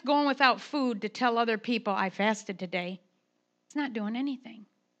you're just going without food to tell other people, I fasted today, it's not doing anything.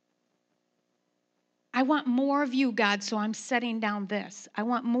 I want more of you, God, so I'm setting down this. I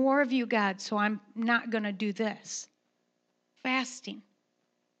want more of you, God, so I'm not going to do this. Fasting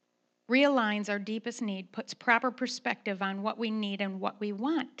realigns our deepest need, puts proper perspective on what we need and what we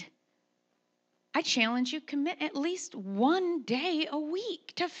want. I challenge you, commit at least 1 day a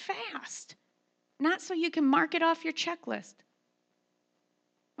week to fast. Not so you can mark it off your checklist.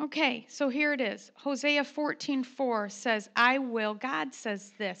 Okay, so here it is. Hosea 14:4 says, I will. God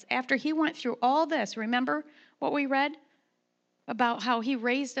says this. After he went through all this, remember what we read about how he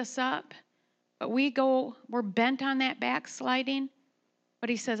raised us up? But we're bent on that backsliding. But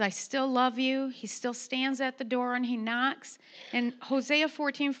he says, I still love you. He still stands at the door and he knocks. And Hosea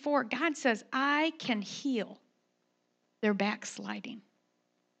 14:4, God says, I can heal their backsliding.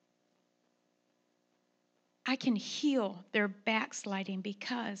 I can heal their backsliding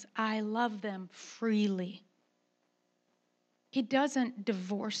because I love them freely. He doesn't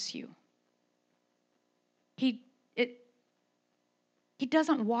divorce you. He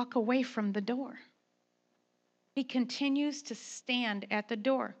doesn't walk away from the door. He continues to stand at the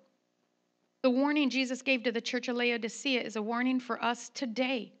door. The warning Jesus gave to the church of Laodicea is a warning for us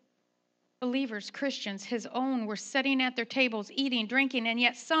today. Believers, Christians, his own, were sitting at their tables, eating, drinking, and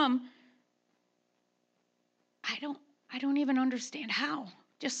yet some, I don't even understand how,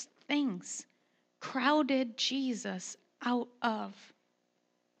 just things, crowded Jesus out of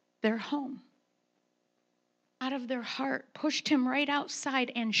their home, out of their heart, pushed him right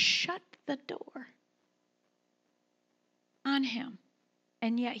outside and shut the door on him.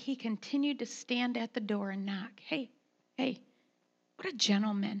 And yet he continued to stand at the door and knock. Hey, what a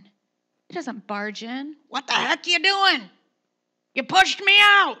gentleman. He doesn't barge in. What the heck you doing? You pushed me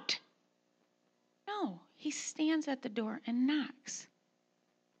out. No, he stands at the door and knocks.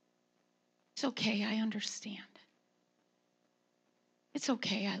 It's okay, I understand. It's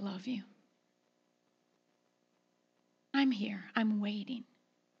okay, I love you. I'm here, I'm waiting.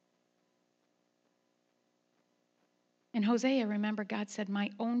 In Hosea, remember, God said, my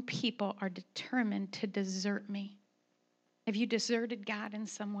own people are determined to desert me. Have you deserted God in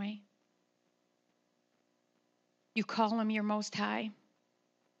some way? You call him your Most High,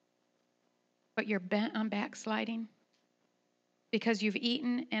 but you're bent on backsliding because you've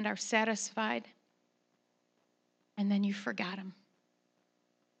eaten and are satisfied, and then you forgot him.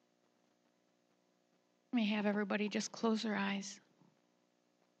 Let me have everybody just close their eyes.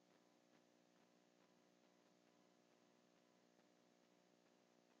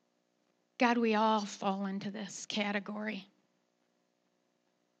 God, we all fall into this category.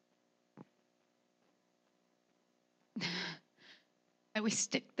 That we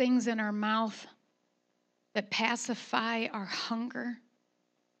stick things in our mouth that pacify our hunger.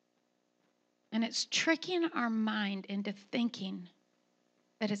 And it's tricking our mind into thinking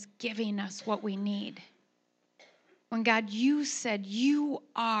that it's giving us what we need. When God, you said you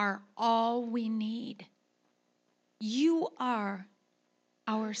are all we need. You are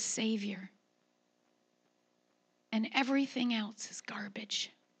our Savior. And everything else is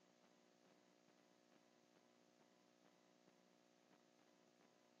garbage.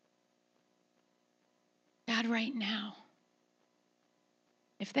 God, right now,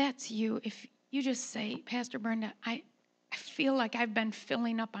 if that's you, if you just say, Pastor Brenda, I feel like I've been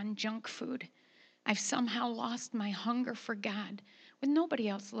filling up on junk food. I've somehow lost my hunger for God. With nobody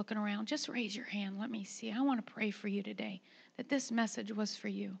else looking around, just raise your hand. Let me see. I want to pray for you today, that this message was for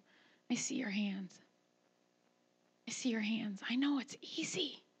you. I see your hands. I see your hands. I know it's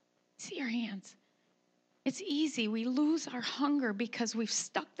easy. I see your hands. It's easy. We lose our hunger because we've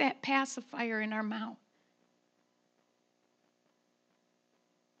stuck that pacifier in our mouth.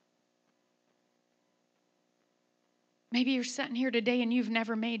 Maybe you're sitting here today and you've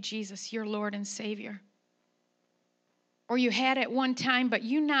never made Jesus your Lord and Savior. Or you had at one time, but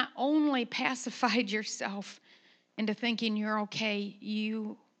you not only pacified yourself into thinking you're okay,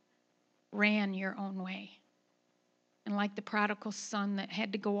 you ran your own way. And like the prodigal son that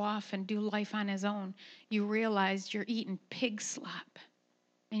had to go off and do life on his own, you realized you're eating pig slop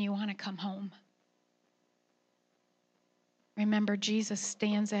and you want to come home. Remember, Jesus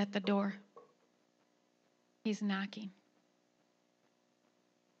stands at the door. He's knocking.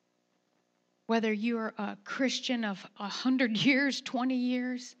 Whether you're a Christian of 100 years, 20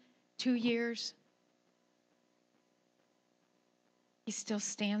 years, 2 years, he still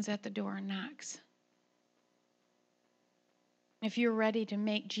stands at the door and knocks. If you're ready to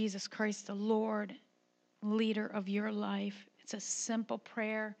make Jesus Christ the Lord, leader of your life, it's a simple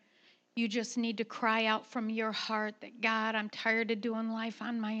prayer. You just need to cry out from your heart that, God, I'm tired of doing life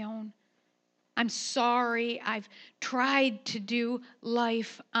on my own. I'm sorry I've tried to do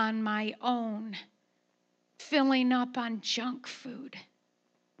life on my own, filling up on junk food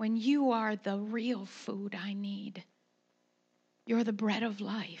when you are the real food I need. You're the bread of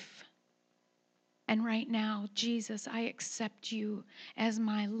life. And right now, Jesus, I accept you as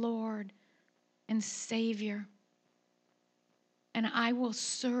my Lord and Savior. And I will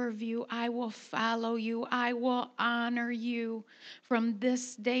serve you. I will follow you. I will honor you from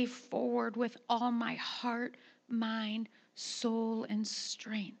this day forward with all my heart, mind, soul, and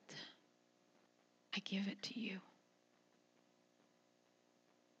strength. I give it to you.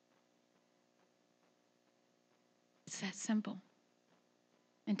 It's that simple.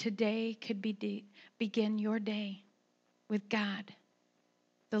 And today could begin your day with God,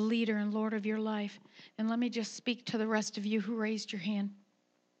 the leader and Lord of your life. And let me just speak to the rest of you who raised your hand.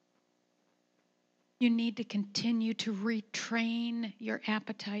 You need to continue to retrain your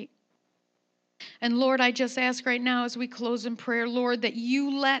appetite. And Lord, I just ask right now as we close in prayer, Lord, that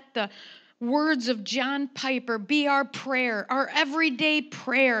you let the words of John Piper be our prayer, our everyday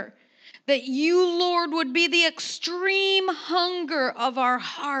prayer. That you, Lord, would be the extreme hunger of our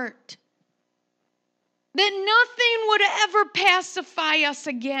heart. that nothing would ever pacify us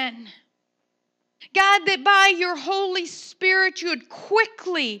again. God, that by your Holy Spirit, you would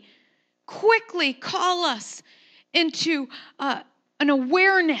quickly call us into an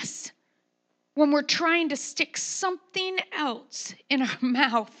awareness when we're trying to stick something else in our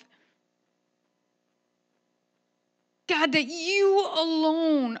mouth. God, that you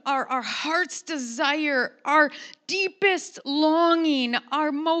alone are our heart's desire, our deepest longing,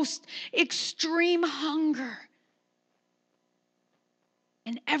 our most extreme hunger.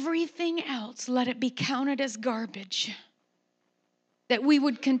 And everything else, let it be counted as garbage. That we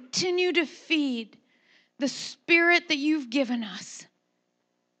would continue to feed the Spirit that you've given us.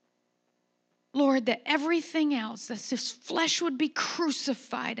 Lord, that everything else, that this flesh would be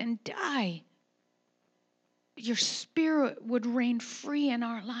crucified and die. Your Spirit would reign free in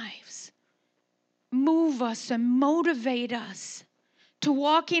our lives. Move us and motivate us to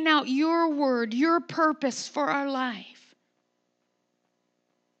walking out your word, your purpose for our life.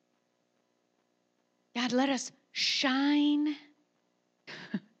 God, let us shine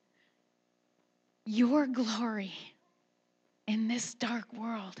your glory in this dark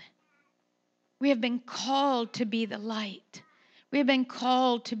world. We have been called to be the light. We have been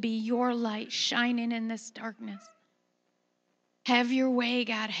called to be your light shining in this darkness. Have your way,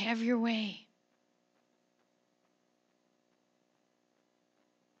 God, have your way.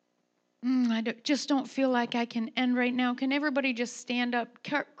 Just don't feel like I can end right now. Can everybody just stand up?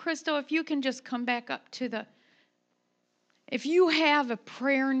 Crystal, if you can just come back up to if you have a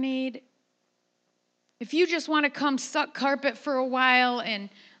prayer need, if you just want to come suck carpet for a while and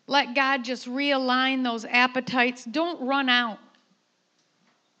let God just realign those appetites, don't run out.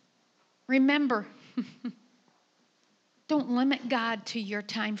 Remember, don't limit God to your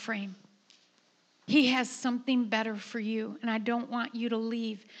time frame. He has something better for you, and I don't want you to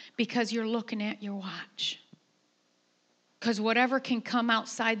leave because you're looking at your watch. Because whatever can come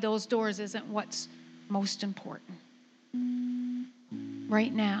outside those doors isn't what's most important.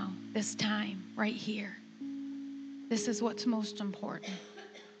 Right now, this time, right here, this is what's most important.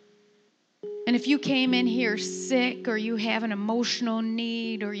 And if you came in here sick, or you have an emotional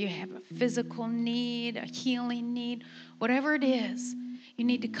need, or you have a physical need, a healing need, whatever it is, you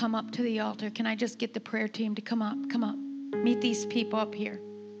need to come up to the altar. Can I just get the prayer team to come up? Come up. Meet these people up here.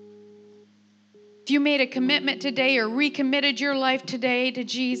 If you made a commitment today or recommitted your life today to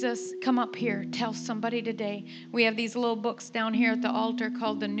Jesus, come up here. Tell somebody today. We have these little books down here at the altar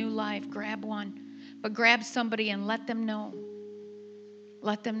called The New Life. Grab one. But grab somebody and let them know.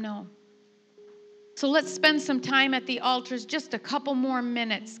 Let them know. So let's spend some time at the altars, just a couple more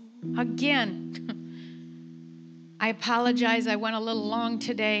minutes. Again, I apologize, I went a little long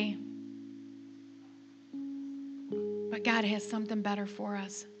today. But God has something better for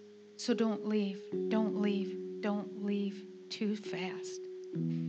us. So don't leave too fast.